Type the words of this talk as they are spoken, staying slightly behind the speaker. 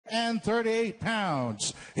138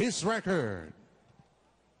 pounds. His record: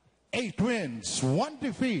 8 wins, 1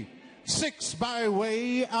 defeat, 6 by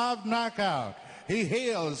way of knockout. He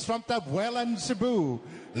hails from Tabuelan, Cebu.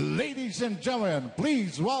 Ladies and gentlemen,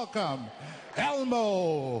 please welcome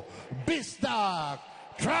Elmo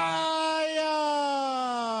Traya.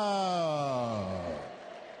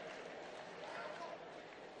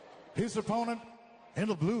 His opponent in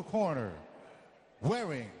the blue corner,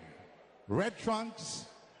 wearing red trunks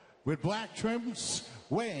with black trims,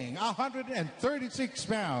 weighing 136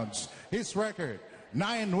 pounds. His record: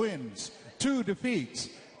 9 wins, 2 defeats,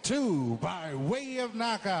 2 by way of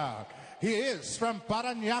knockout. He is from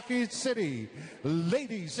Paranaque City.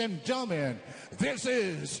 Ladies and gentlemen, this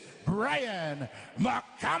is Bryan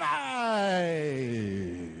Macamay.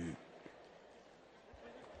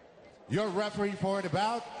 Your referee for the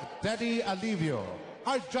bout, Teddy Alivio.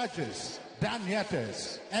 Our judges, Dan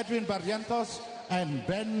Yetes, Edwin Barrientos, and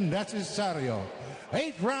Ben Necesario.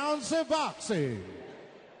 8 rounds of boxing.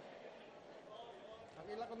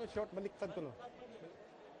 Akila ko no short, baliktad ko no.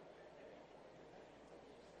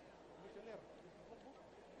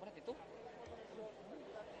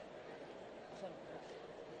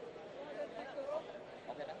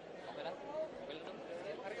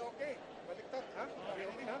 Okay, baliktad, ha?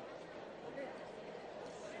 Okay na?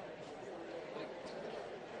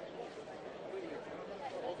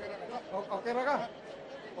 Okay ra ka?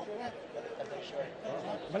 Okay na.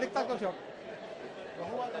 Baliktad ko short.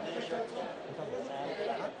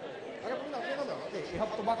 Okay, you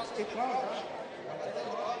have to box 8 rounds, ha?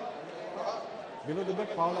 Below the belt,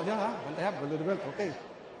 foul na siya, ha? Antay ha, below the belt, okay.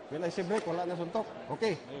 When I say break, wala na suntok.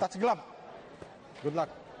 Okay, touch glove. Good luck.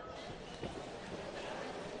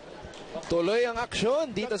 Tuloy ang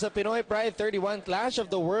aksyon dito sa Pinoy Pride 31 Clash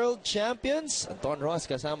of the World Champions. Anton Ross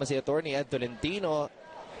kasama si Attorney Ed Tolentino.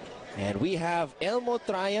 And we have Elmo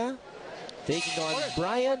Traya taking on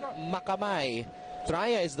Bryan Macamay.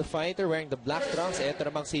 Traya is the fighter wearing the black trunks.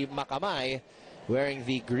 Ito namang si Macamay wearing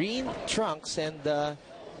the green trunks. And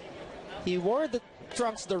he wore the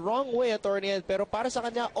trunks the wrong way, Attorney Ed. Pero para sa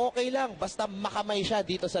kanya, okay lang. Basta Macamay siya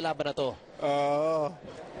dito sa laban na to.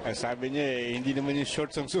 Sabi niya hindi naman yung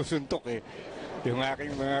shorts ang susuntok yung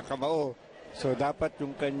aking mga kamao. So dapat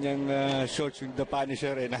yung kanyang shorts, yung The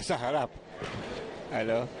Punisher nasa harap.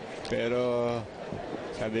 Pero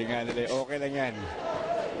sabi nga nila, okay lang yan.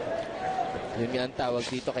 Yun nga ang tawag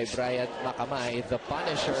dito kay Bryan Macamay, The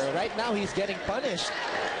Punisher. Right now, he's getting punished.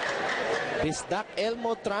 Bisdak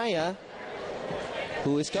Elmo Traya,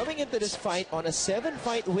 who is coming into this fight on a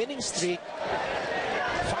 7-fight winning streak.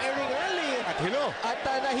 Firing early. At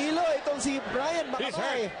nahilo itong si Bryan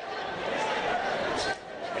Macamay.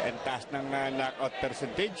 And taas ng knockout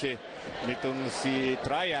percentage nitong si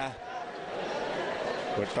Traya.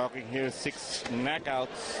 We're talking here 6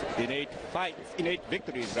 knockouts in 8 fights, in 8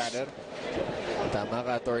 victories rather. Tama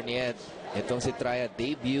ka, Attorney Ed. Itong si Traya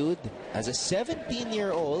debuted as a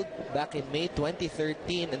 17-year-old back in May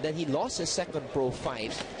 2013, and then he lost his second pro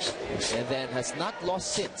fight and then has not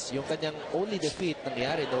lost since. Yung kanyang only defeat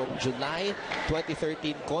nangyari noong July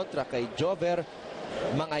 2013 kontra kay Jover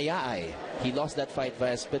Mangayaay. He lost that fight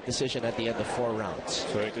via split decision at the end of 4 rounds.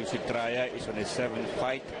 So itong si Traya is on a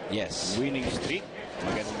 7-fight winning streak.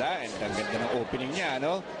 Maganda, and ang ganda ng opening niya,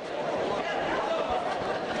 no?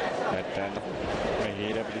 At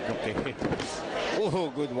mahirap dito kay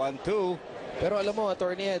good 1-2. Pero alam mo,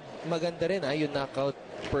 Attorney Ed, maganda rin yung knockout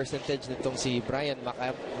percentage nitong si Bryan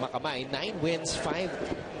Macamay. 9 wins,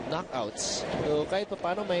 5 knockouts. So kahit pa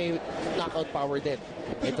paano may knockout power din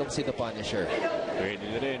itong si The Punisher. Pwede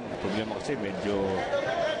na rin. Problema kasi medyo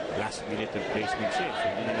last minute replacement siya. So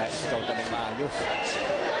hindi na scout na maayos.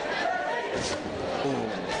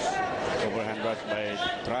 Overhand rush by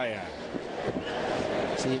Traya.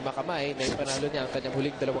 Si Macamay, naipanalo niya ang kanyang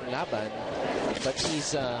huling 2 laban. But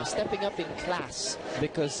he's stepping up in class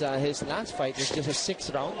because his last fight was just a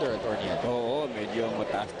 6-rounder, Attorney. Oo, medyo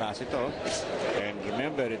mataas-taas ito. And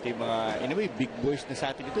remember, ito yung mga, in a way, big boys na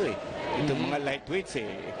sa atin ito Ito mga lightweights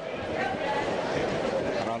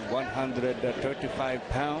Around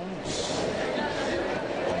 135 pounds.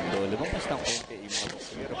 Lumampas ng konti yung mga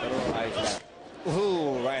boksero, pero ayos na.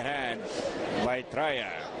 Right hand by Traya.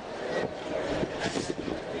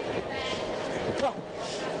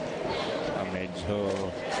 Medyo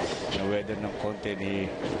na-weather ng konti ni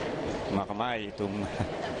Macamay itong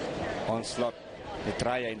onslaught ni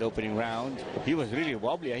Traya in the opening round. He was really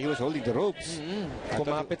wobbly. He was holding the ropes.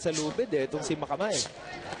 Kumapit sa lubid itong si Macamay.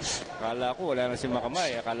 Akala ko wala na si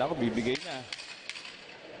Macamay. Akala ko bibigay na.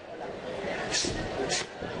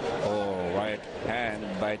 Right hand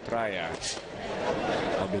by Traya.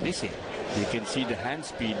 Mabilis You can see the hand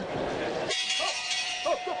speed.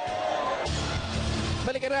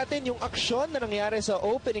 Balikan natin yung aksyon na nangyari sa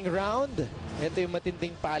opening round. Ito yung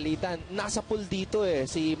matinding palitan. Nasa pool dito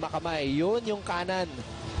si Macamay. Yun yung kanan.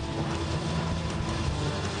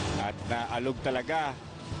 At naalog talaga.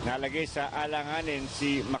 Nalagay sa alanganin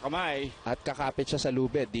si Macamay. At kakapit siya sa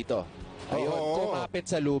lubid dito. Ayun, kumapit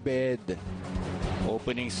sa lubid.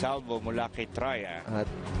 Opening salvo mula kay Traya. At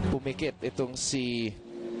pumikit itong si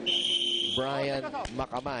Bryan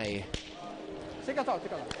Macamay.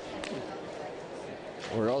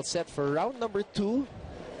 We're all set for round number 2.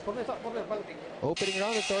 Opening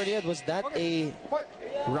round of Tornado. Was that a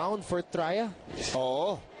round for Traya?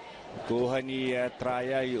 Oo. Kuha ni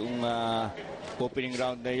Traya yung opening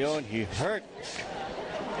round na yon. He hurt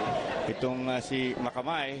itong si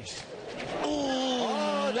Macamay.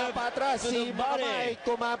 Napatras si Macamay.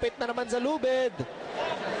 Kumapit na naman sa lubid.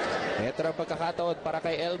 Ito ang pagkakataon para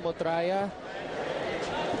kay Elmo Traya.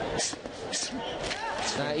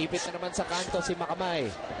 Naipit na naman sa kanto si Macamay.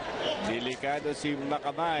 Delikado si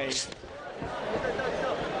Macamay.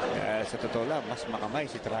 Sa totoo lang, mas Macamay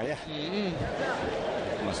si Traya.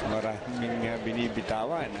 Mas maraming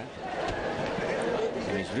binibitawan.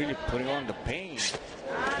 And he's really putting on the pain.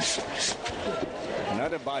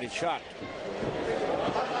 Another body shot.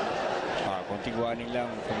 Konting warning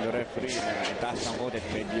lang from the referee na itaas ng bote at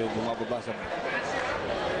medyo bumababa sa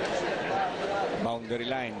boundary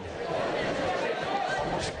line.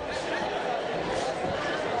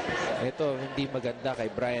 Ito, hindi maganda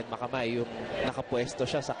kay Bryan Macamay yung nakapwesto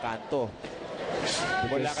siya sa kanto.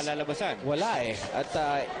 Wala ka lalabasan. Wala At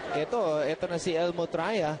ito na si Elmo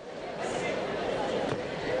Traya.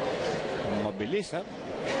 Mabilis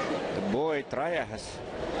The boy Traya has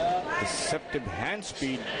deceptive hand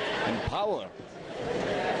speed and power.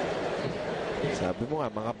 Sabi mo nga,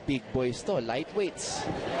 mga big boys to, lightweights.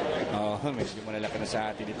 Medyo malalaki na sa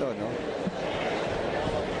atin ito, no?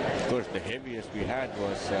 Of course, the heaviest we had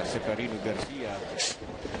was Seferino Garcia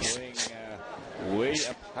going way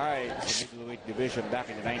up high in the middleweight division back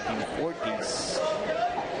in the 1940s.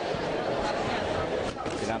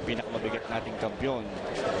 Sila ang pinakamabigat nating kampiyon.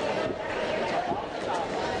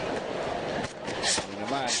 Ano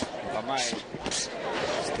naman, Macamay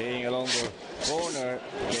staying along the corner.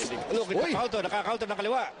 Look, nakaka-counter ng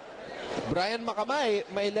kaliwa. Bryan Macamay,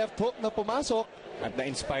 may left hook na pumasok. At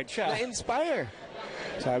na-inspired siya. Na-inspire.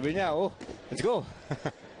 Sabi niya, let's go.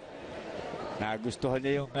 Nagustuhan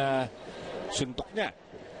niya yung suntok niya.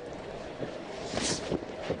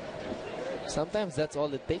 Sometimes that's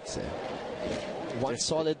all it takes. One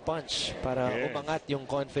solid punch para umangat yung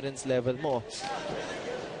confidence level mo.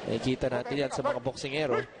 Kita natin yan sa mga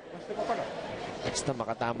boksingero. Basta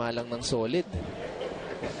makatama lang ng solid.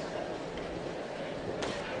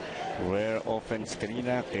 Rare offense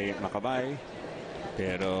kanina kay Macamay.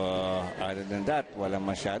 Pero other than that, walang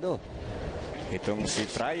masyado. Itong si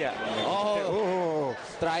Traya.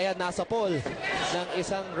 Traya nasa pole ng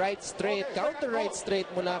isang right straight, counter right straight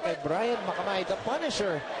mula kay Bryan Macamay, the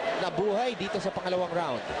Punisher, na buhay dito sa pangalawang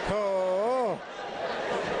round.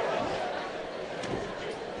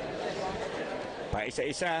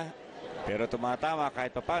 Paisa-isa, pero tumatama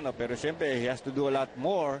kahit papano. Pero siyempre, he has to do a lot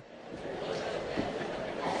more.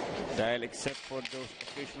 Dahil except for those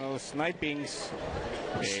occasional snipings,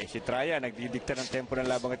 si Traya nagdidikta ng tempo ng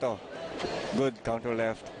labang ito. Good counter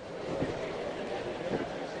left.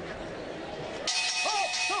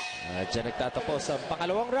 Diyan nagtatapos ang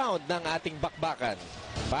pangalawang round ng ating bakbakan.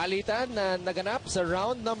 Palitan na naganap sa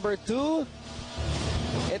round number 2.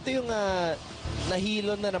 Ito yung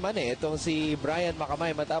nahilon na naman itong si Bryan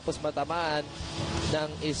Macamay matapos matamaan ng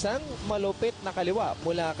isang malupit na kaliwa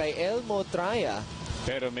mula kay Elmo Traya.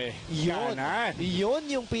 Pero may kanan. Yun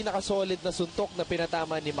yung pinaka-solid na suntok na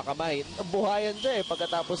pinatama ni Macamay. Buhayan siya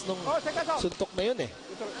pagkatapos nung suntok na yun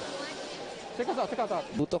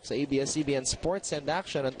Butok sa ABS-CBN Sports and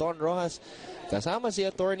Action. Anton Rojas kasama si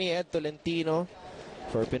Attorney Ed Tolentino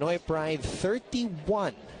for Pinoy Pride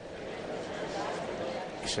 31.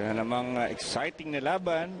 Isa na namang exciting na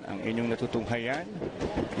laban ang inyong natutunghayan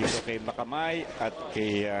dito kay Macamay at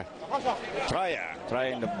kay Traya. Traya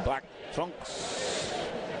in the black trunks.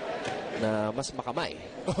 Na mas Macamay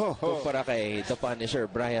kumpara kay The Punisher,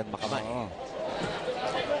 Bryan Macamay.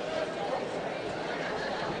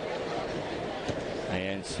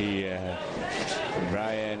 Ayan si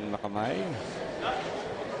Bryan Macamay.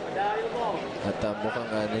 At mukhang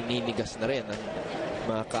naninigas na rin ang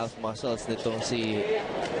mga calf muscles nitong si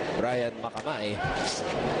Bryan Macamay.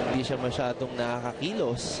 Hindi siya masyadong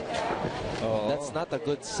nakakakilos. That's not a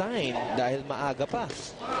good sign dahil maaga pa.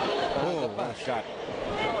 Shot.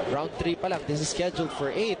 Round 3 pa lang. This is scheduled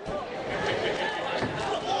for 8.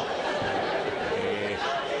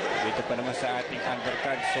 Dito pa naman sa ating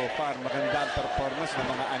undercard so far, magandang performance ng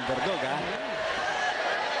mga underdog, ha?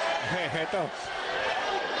 Ito.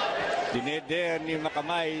 Dineder ni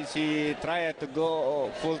Macamay si Traya to go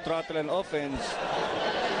full throttle and offense.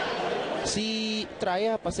 Si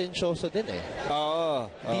Traya, pasensyoso din eh. Oo.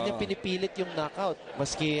 Hindi niya pinipilit yung knockout.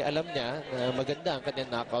 Maski alam niya na maganda ang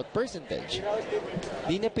kanyang knockout percentage.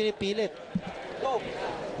 Hindi niya pinipilit.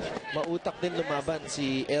 Mautak din lumaban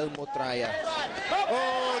si Elmo Traya.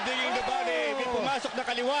 Oh, digging the body. May pumasok na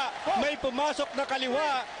kaliwa. May pumasok na kaliwa.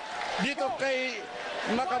 Dito kay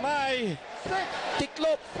Macamay.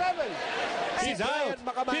 Tiklop. He's Si out. Bryan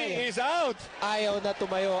Macamay. He is out. Ayaw na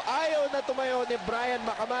tumayo. Ayaw na tumayo ni Bryan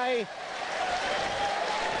Macamay.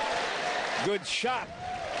 Good shot.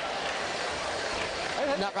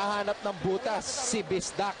 Nakahanap ng butas si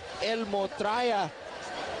Bisdak Elmo Traya.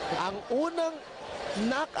 Ang unang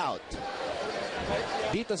knockout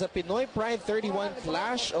dito sa Pinoy Pride 31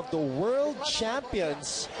 Clash of the World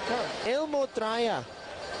Champions. Elmo Traya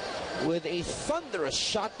with a thunderous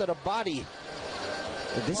shot to the body.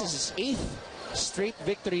 And this is his 8th straight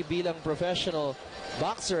victory bilang professional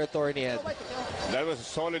boxer, Attorney Ed. That was a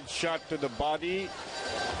solid shot to the body.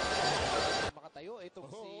 Makatayo itong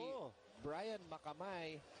si Bryan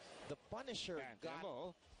Macamay. The Punisher got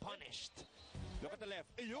punished. Look at the left.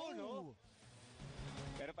 Ayun, oh.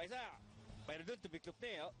 Pero pa isa. Pero doon, tumiklop na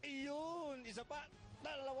eh. Ayun, isa pa.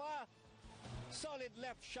 Dalawa. Solid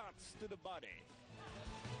left shots to the body.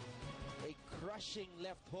 A crushing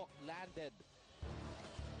left hook landed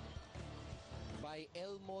by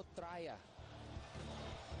Elmo Traya.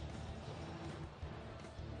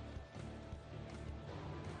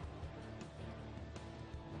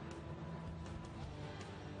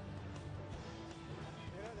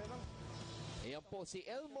 Ayan po si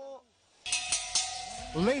Elmo.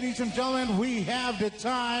 Ladies and gentlemen, we have the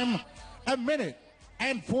time, 1 minute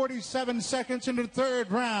and 47 seconds in the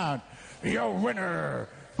third round. Your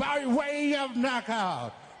winner by way of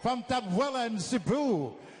knockout from Tabuelan,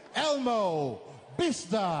 Cebu, Elmo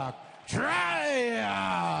Bisdak Traya.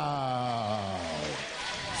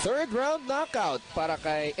 Third round knockout para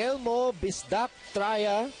kay Elmo Bisdak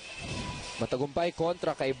Traya. Matagumpay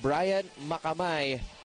kontra kay Bryan Macamay.